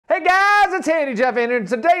Hey guys, it's Handy Jeff, and in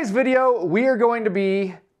today's video, we are going to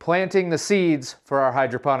be planting the seeds for our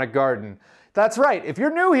hydroponic garden. That's right, if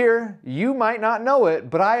you're new here, you might not know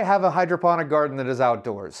it, but I have a hydroponic garden that is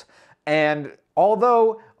outdoors. And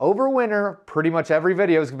although over winter, pretty much every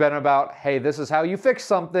video has been about, hey, this is how you fix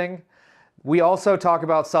something, we also talk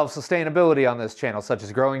about self-sustainability on this channel, such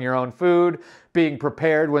as growing your own food, being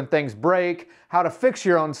prepared when things break, how to fix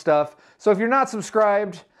your own stuff. So if you're not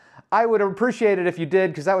subscribed, I would appreciate it if you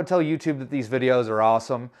did, because that would tell YouTube that these videos are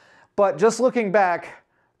awesome. But just looking back,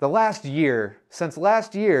 since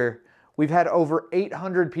last year, we've had over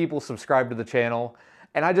 800 people subscribe to the channel.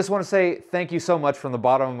 And I just want to say thank you so much from the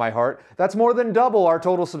bottom of my heart. That's more than double our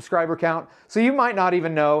total subscriber count. So you might not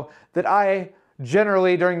even know that I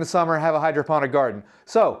generally during the summer have a hydroponic garden.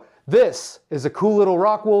 So this is a cool little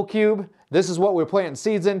Rockwool cube. This is what we're planting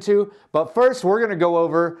seeds into. But first we're going to go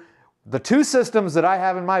over the two systems that I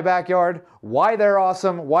have in my backyard, why they're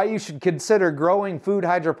awesome, why you should consider growing food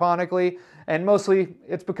hydroponically, and mostly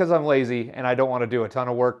it's because I'm lazy and I don't want to do a ton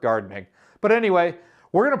of work gardening. But anyway,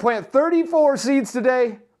 we're going to plant 34 seeds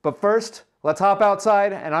today, but first, let's hop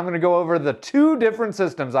outside and I'm going to go over the two different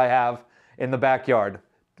systems I have in the backyard.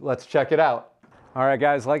 Let's check it out. All right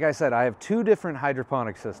guys, like I said, I have two different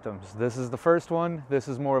hydroponic systems. This is the first one. This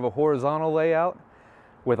is more of a horizontal layout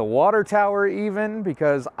with a water tower even,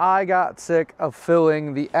 because I got sick of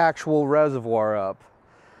filling the actual reservoir up.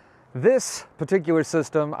 This particular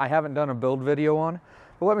system I haven't done a build video on,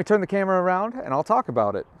 but let me turn the camera around and I'll talk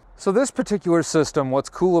about it. So this particular system, what's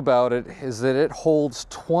cool about it is that it holds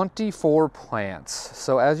 24 plants.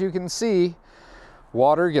 So as you can see,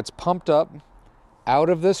 water gets pumped up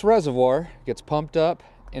out of this reservoir, gets pumped up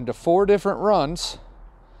into 4 different runs,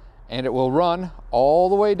 and it will run all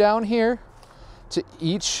the way down here to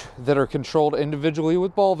each that are controlled individually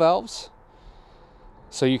with ball valves.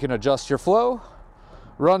 So you can adjust your flow,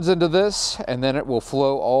 runs into this, and then it will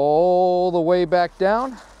flow all the way back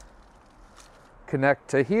down, connect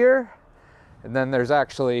to here, and then there's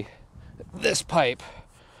actually this pipe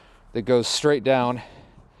that goes straight down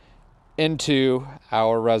into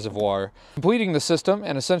our reservoir, completing the system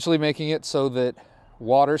and essentially making it so that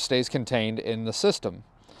water stays contained in the system.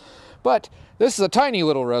 But this is a tiny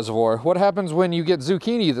little reservoir. What happens when you get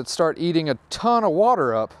zucchini that start eating a ton of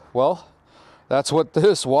water up? Well, that's what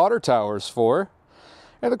this water tower is for.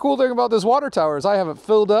 And the cool thing about this water tower is I have it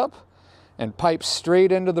filled up and piped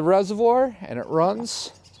straight into the reservoir, and it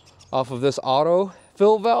runs off of this auto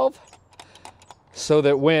fill valve so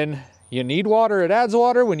that when you need water, it adds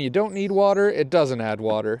water. When you don't need water, it doesn't add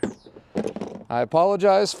water. I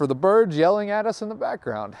apologize for the birds yelling at us in the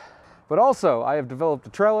background. But also, I have developed a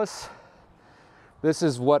trellis. This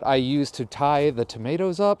is what I use to tie the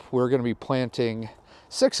tomatoes up. We're going to be planting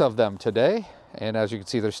 6 of them today. And as you can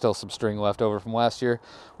see, there's still some string left over from last year.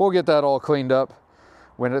 We'll get that all cleaned up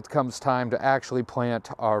when it comes time to actually plant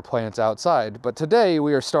our plants outside. But today,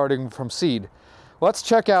 we are starting from seed. Let's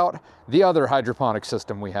check out the other hydroponic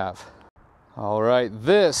system we have. All right,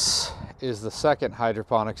 this is the second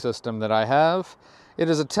hydroponic system that I have. It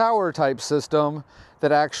is a tower type system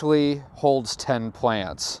that actually holds 10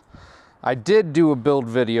 plants. I did do a build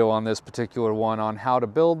video on this particular one on how to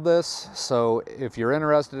build this, so if you're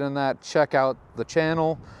interested in that, check out the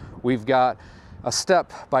channel. We've got a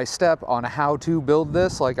step-by-step on how to build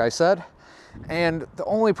this, like I said. And the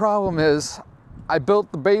only problem is I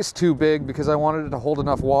built the base too big because I wanted it to hold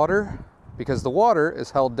enough water, because the water is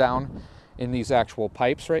held down in these actual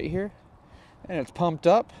pipes right here, and it's pumped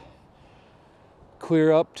up,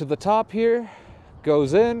 clear up to the top here,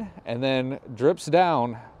 goes in, and then drips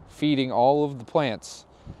down, feeding all of the plants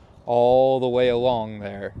all the way along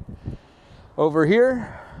there. Over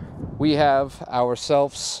here, we have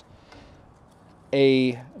ourselves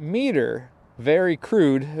a meter, very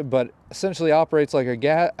crude, but essentially operates like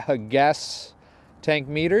a gas tank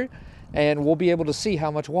meter, and we'll be able to see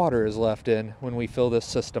how much water is left in when we fill this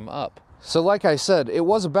system up. So like I said, it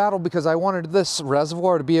was a battle because I wanted this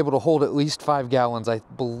reservoir to be able to hold at least 5 gallons. I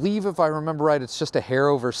believe, if I remember right, it's just a hair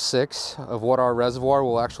over 6 of what our reservoir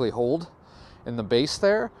will actually hold in the base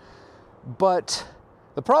there. But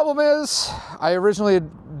the problem is, I originally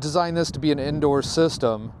designed this to be an indoor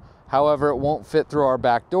system. However, it won't fit through our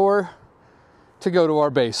back door to go to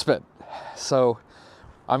our basement. So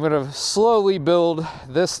I'm gonna slowly build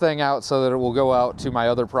this thing out so that it will go out to my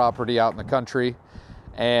other property out in the country,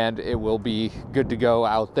 and it will be good to go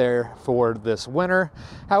out there for this winter.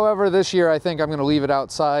 However, this year I think I'm going to leave it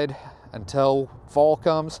outside until fall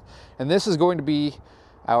comes, and this is going to be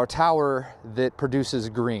our tower that produces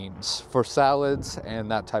greens for salads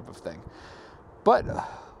and that type of thing. But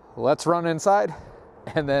let's run inside,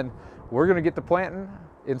 and then we're going to get to planting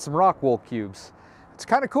in some Rockwool cubes. It's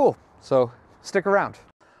kind of cool, so stick around.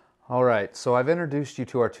 All right, so I've introduced you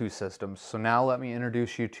to our two systems. So now let me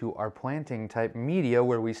introduce you to our planting type media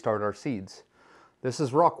where we start our seeds. This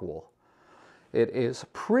is Rockwool. It is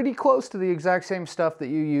pretty close to the exact same stuff that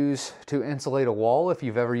you use to insulate a wall if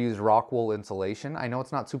you've ever used Rockwool insulation. I know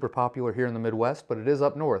it's not super popular here in the Midwest, but it is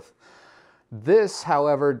up north. This,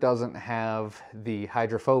 however, doesn't have the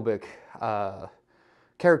hydrophobic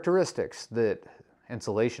characteristics that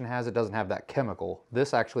insulation has. It doesn't have that chemical.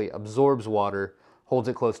 This actually absorbs water, holds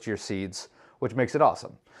it close to your seeds, which makes it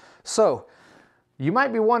awesome. So you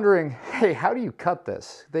might be wondering, hey, how do you cut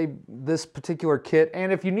this? This particular kit,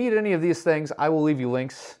 and if you need any of these things, I will leave you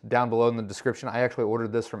links down below in the description. I actually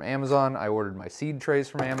ordered this from Amazon. I ordered my seed trays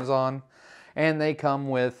from Amazon, and they come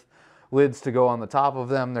with lids to go on the top of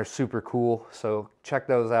them. They're super cool, so check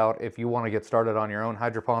those out if you want to get started on your own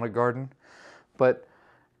hydroponic garden. But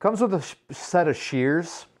it comes with a set of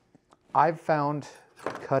shears. I've found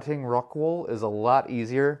cutting Rockwool is a lot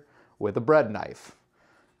easier with a bread knife.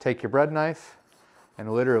 Take your bread knife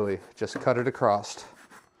and literally just cut it across.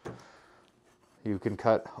 You can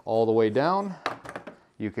cut all the way down.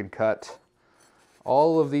 You can cut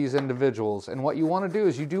all of these individuals, and what you want to do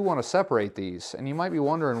is you do want to separate these, and you might be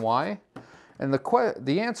wondering why, and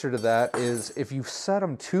the answer to that is if you set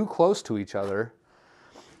them too close to each other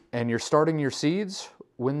and you're starting your seeds,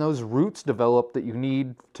 when those roots develop that you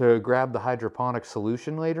need to grab the hydroponic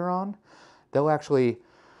solution later on, they'll actually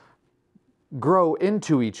grow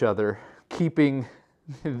into each other, keeping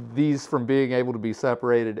these from being able to be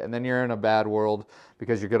separated, and then you're in a bad world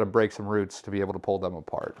because you're going to break some roots to be able to pull them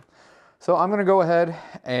apart. So I'm going to go ahead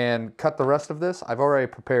and cut the rest of this. I've already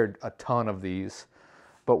prepared a ton of these,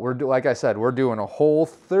 but like I said, we're doing a whole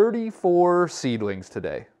 34 seedlings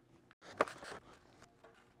today.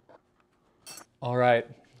 All right,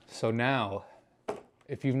 so now,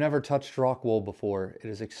 if you've never touched Rockwool before, it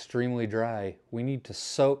is extremely dry. We need to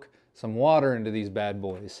soak some water into these bad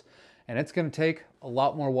boys, and it's going to take a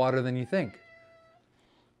lot more water than you think.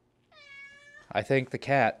 I think the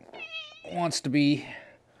cat wants to be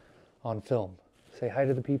on film. Say hi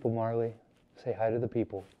to the people, Marley. Say hi to the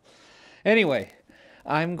people. Anyway,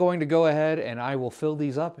 I'm going to go ahead and I will fill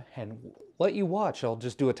these up and let you watch. I'll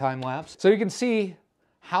just do a time lapse so you can see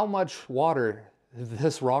how much water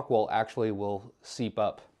this Rockwool actually will seep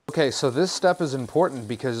up. Okay, so this step is important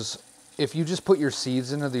because if you just put your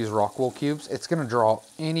seeds into these Rockwool cubes, it's going to draw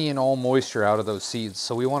any and all moisture out of those seeds.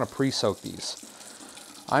 So we want to pre-soak these.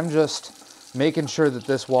 I'm just making sure that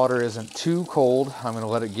this water isn't too cold. I'm going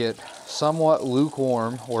to let it get somewhat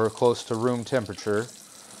lukewarm or close to room temperature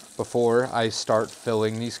before I start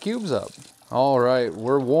filling these cubes up. All right,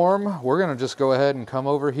 we're warm. We're going to just go ahead and come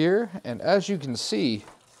over here. And as you can see,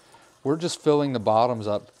 we're just filling the bottoms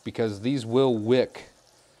up because these will wick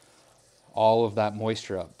all of that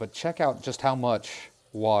moisture up. But check out just how much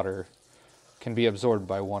water can be absorbed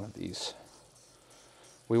by one of these.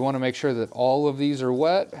 We want to make sure that all of these are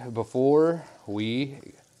wet before we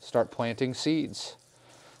start planting seeds.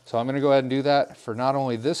 So I'm going to go ahead and do that for not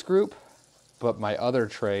only this group, but my other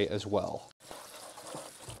tray as well.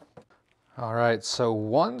 All right, so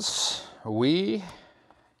once we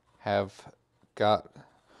have got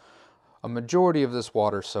a majority of this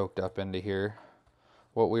water soaked up into here,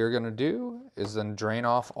 what we are going to do is then drain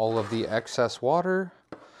off all of the excess water.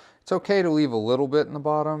 It's okay to leave a little bit in the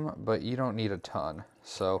bottom, but you don't need a ton.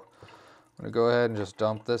 So I'm going to go ahead and just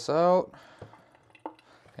dump this out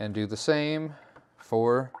and do the same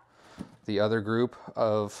for the other group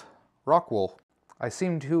of Rockwool. I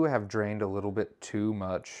seem to have drained a little bit too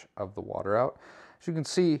much of the water out. As you can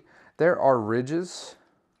see, there are ridges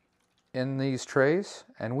in these trays,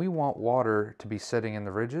 and we want water to be sitting in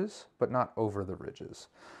the ridges, but not over the ridges.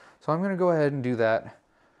 So I'm going to go ahead and do that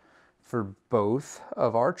for both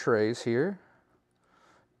of our trays here,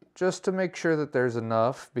 just to make sure that there's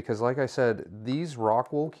enough, because like I said, these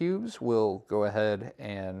Rockwool cubes will go ahead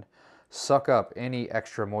and suck up any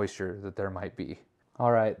extra moisture that there might be.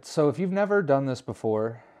 All right, so if you've never done this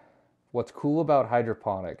before, what's cool about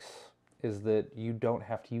hydroponics is that you don't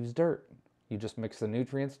have to use dirt. You just mix the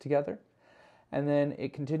nutrients together, and then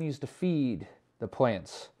it continues to feed the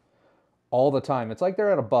plants all the time. It's like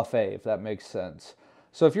they're at a buffet, if that makes sense.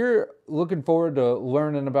 So if you're looking forward to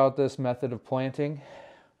learning about this method of planting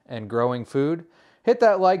and growing food, hit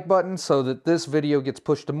that like button so that this video gets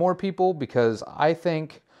pushed to more people, because I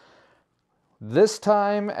think this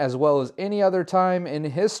time, as well as any other time in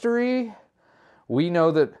history, we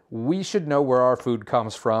know that we should know where our food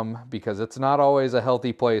comes from, because it's not always a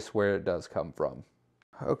healthy place where it does come from.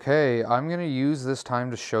 Okay, I'm gonna use this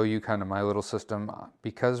time to show you kind of my little system.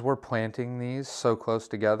 Because we're planting these so close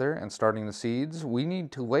together and starting the seeds, we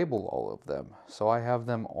need to label all of them. So I have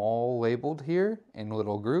them all labeled here in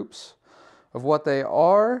little groups of what they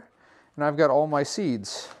are, and I've got all my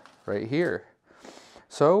seeds right here.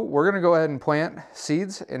 So we're gonna go ahead and plant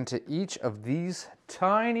seeds into each of these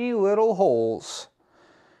tiny little holes.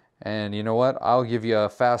 And you know what? I'll give you a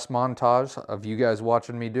fast montage of you guys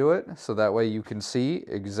watching me do it, so that way you can see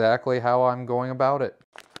exactly how I'm going about it.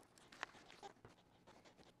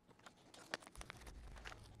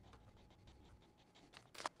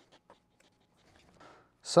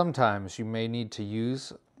 Sometimes you may need to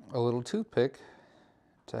use a little toothpick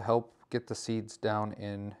to help get the seeds down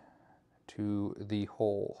into the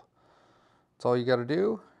hole. That's all you got to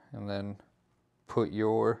do, and then put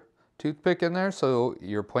your toothpick in there so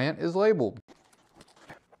your plant is labeled.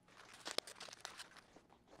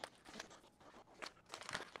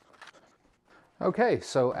 Okay,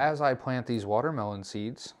 so as I plant these watermelon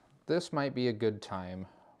seeds, this might be a good time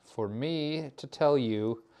for me to tell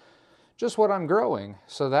you just what I'm growing,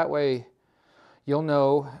 so that way you'll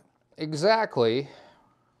know exactly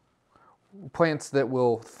plants that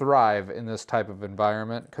will thrive in this type of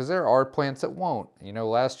environment, because there are plants that won't. You know,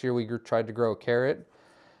 last year we tried to grow a carrot,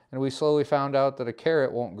 and we slowly found out that a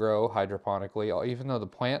carrot won't grow hydroponically. Even though the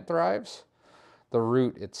plant thrives, the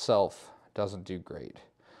root itself doesn't do great.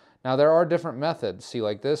 Now there are different methods. See,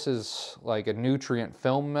 like this is like a nutrient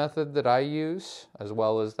film method that I use, as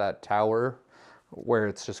well as that tower where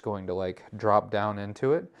it's just going to like drop down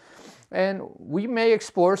into it. And we may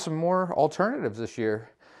explore some more alternatives this year,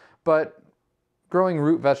 but growing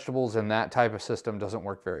root vegetables in that type of system doesn't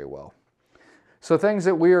work very well. So things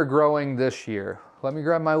that we are growing this year, let me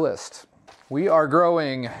grab my list. We are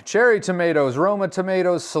growing cherry tomatoes, Roma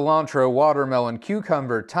tomatoes, cilantro, watermelon,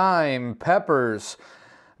 cucumber, thyme, peppers,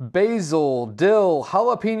 basil, dill,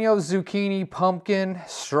 jalapenos, zucchini, pumpkin,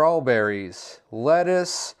 strawberries,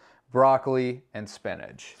 lettuce, broccoli, and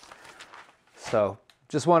spinach. So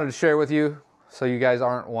just wanted to share with you so you guys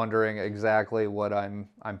aren't wondering exactly what I'm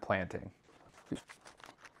planting.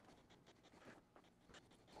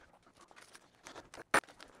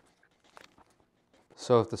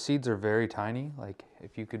 So if the seeds are very tiny, like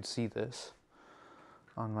if you could see this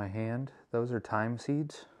on my hand, those are thyme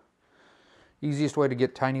seeds. Easiest way to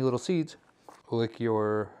get tiny little seeds, lick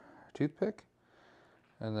your toothpick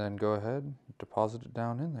and then go ahead and deposit it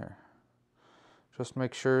down in there. Just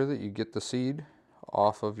make sure that you get the seed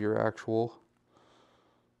off of your actual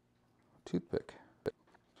toothpick.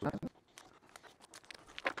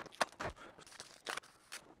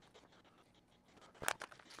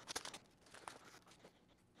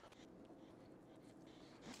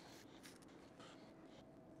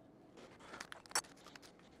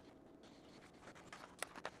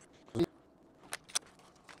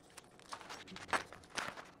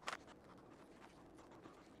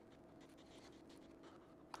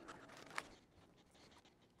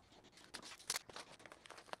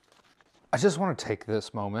 I just want to take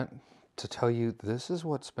this moment to tell you this is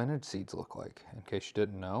what spinach seeds look like, in case you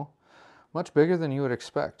didn't know. Much bigger than you would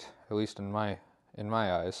expect, at least in my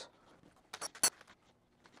eyes.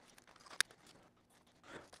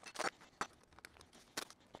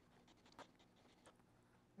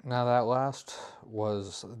 Now that last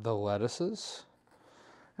was the lettuces,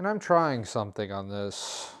 and I'm trying something on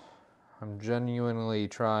this. I'm genuinely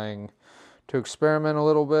trying to experiment a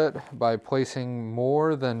little bit by placing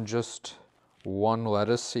more than just one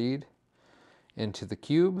lettuce seed into the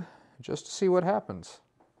cube just to see what happens.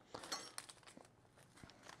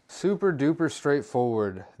 Super duper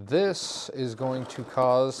straightforward. This is going to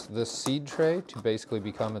cause this seed tray to basically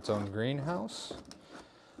become its own greenhouse.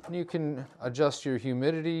 And you can adjust your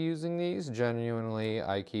humidity using these. Genuinely,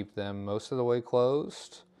 I keep them most of the way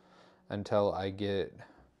closed until I get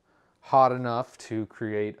hot enough to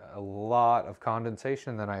create a lot of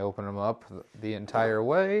condensation. Then I open them up the entire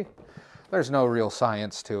way. There's no real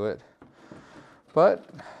science to it, but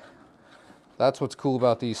that's what's cool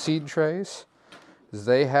about these seed trays, is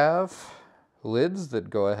they have lids that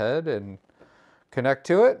go ahead and connect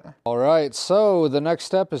to it. All right, so the next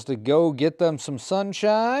step is to go get them some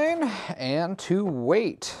sunshine and to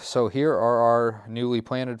wait. So here are our newly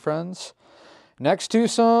planted friends next to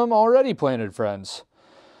some already planted friends.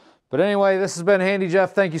 But anyway, this has been Handy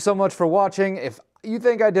Jeff. Thank you so much for watching. If you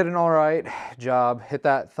think I did an all right job, hit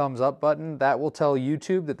that thumbs up button. That will tell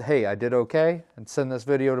YouTube that, hey, I did okay, and send this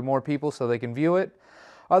video to more people so they can view it.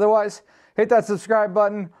 Otherwise, hit that subscribe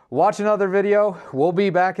button, watch another video. We'll be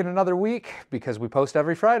back in another week because we post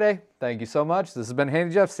every Friday. Thank you so much. This has been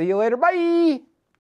Handy Jeff. See you later. Bye.